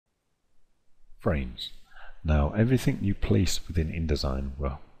frames. Now everything you place within InDesign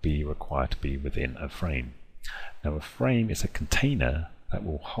will be required to be within a frame. Now a frame is a container that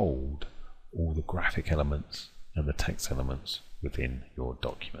will hold all the graphic elements and the text elements within your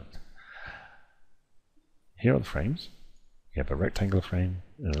document. Here are the frames. You have a rectangular frame,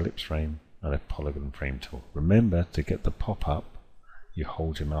 an ellipse frame, and a polygon frame tool. Remember, to get the pop-up, you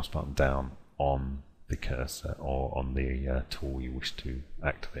hold your mouse button down on the cursor or on the tool you wish to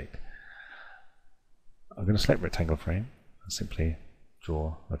activate. I'm going to select rectangular frame and simply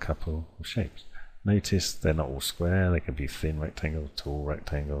draw a couple of shapes. Notice they're not all square, they can be thin rectangles, tall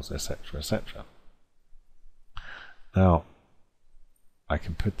rectangles, etc., etc. Now, I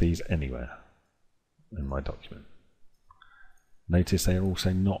can put these anywhere in my document. Notice they are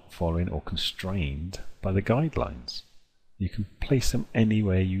also not following or constrained by the guidelines. You can place them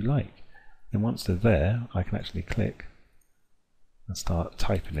anywhere you like. And once they're there, I can actually click and start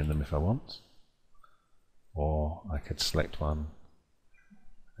typing in them if I want. Or I could select one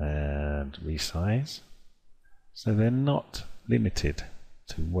and resize. So they're not limited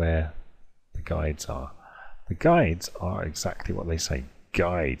to where the guides are. The guides are exactly what they say.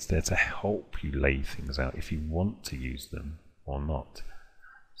 Guides, they're to help you lay things out if you want to use them or not.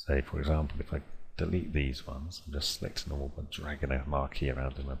 Say for example, if I delete these ones, I'm just selecting them all by dragging a marquee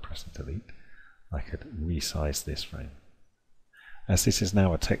around them and pressing delete, I could resize this frame. As this is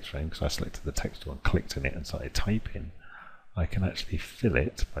now a text frame, because I selected the text tool and clicked on it and started typing, I can actually fill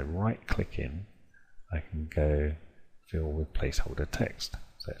it by right clicking. I can go fill with placeholder text.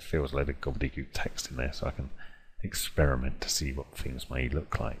 So it fills a load of gobbledygook text in there, so I can experiment to see what things may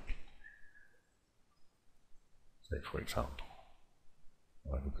look like. So for example,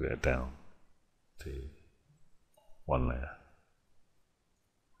 I can put it down to one layer.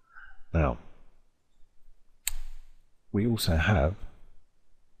 Now, we also have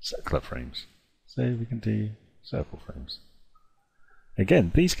circular frames, so we can do circle frames.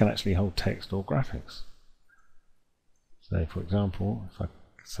 Again, these can actually hold text or graphics. So for example, if I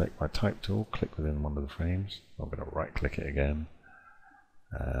select my type tool, click within one of the frames, I'm going to right click it again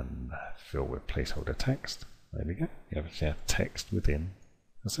and fill with placeholder text. There we go. You actually have text within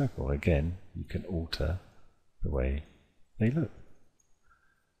a circle. Again, you can alter the way they look.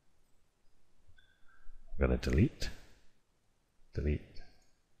 I'm going to delete, delete,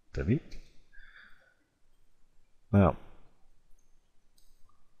 delete. Now,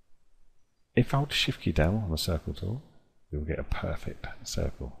 if I hold Shift key down on the circle tool, you'll get a perfect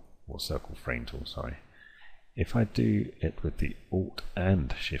circle, or circle frame tool, sorry. If I do it with the Alt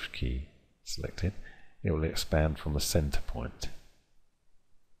and Shift key selected, it will expand from the center point.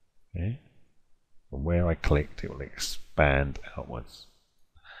 Okay? From where I clicked, it will expand outwards.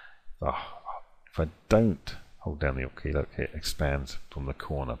 If I don't hold down the Alt key, look, it expands from the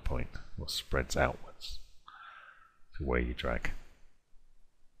corner point, or spreads outwards to where you drag.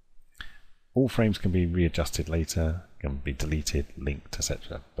 All frames can be readjusted later, can be deleted, linked,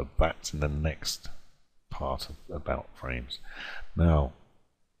 etc. But that's in the next part of about frames. Now,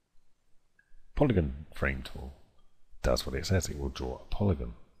 polygon frame tool does what it says. It will draw a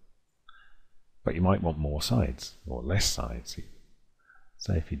polygon. But you might want more sides or less sides.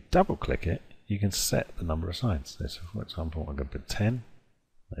 So if you double click it, you can set the number of sides. So for example, I'm going to put 10.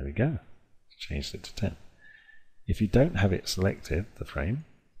 There we go. Changed it to 10. If you don't have it selected, the frame,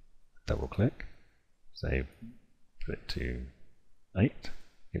 double click, say put it to 8,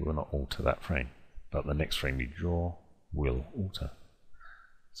 it will not alter that frame, but the next frame you draw will alter.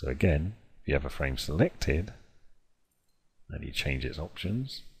 So again, if you have a frame selected and you change its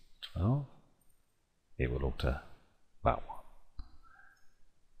options, 12, it will alter that one.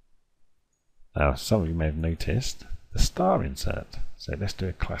 Now some of you may have noticed the star insert. So let's do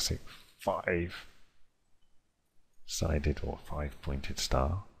a classic 5-sided or 5-pointed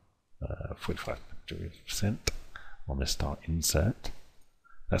star. 45% on the star insert.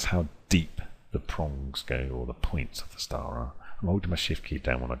 That's how deep the prongs go, or the points of the star are. I'm holding my Shift key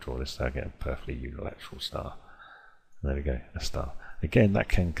down when I draw this, so I get a perfectly unilateral star. And there we go, a star. Again, that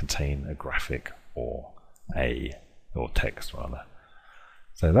can contain a graphic or text rather.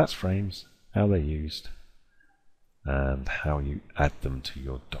 So that's frames, how they're used, and how you add them to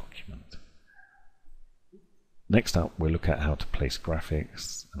your document. Next up, we'll look at how to place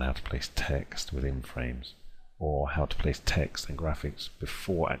graphics and how to place text within frames, or how to place text and graphics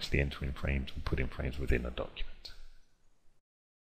before actually entering frames and putting frames within a document.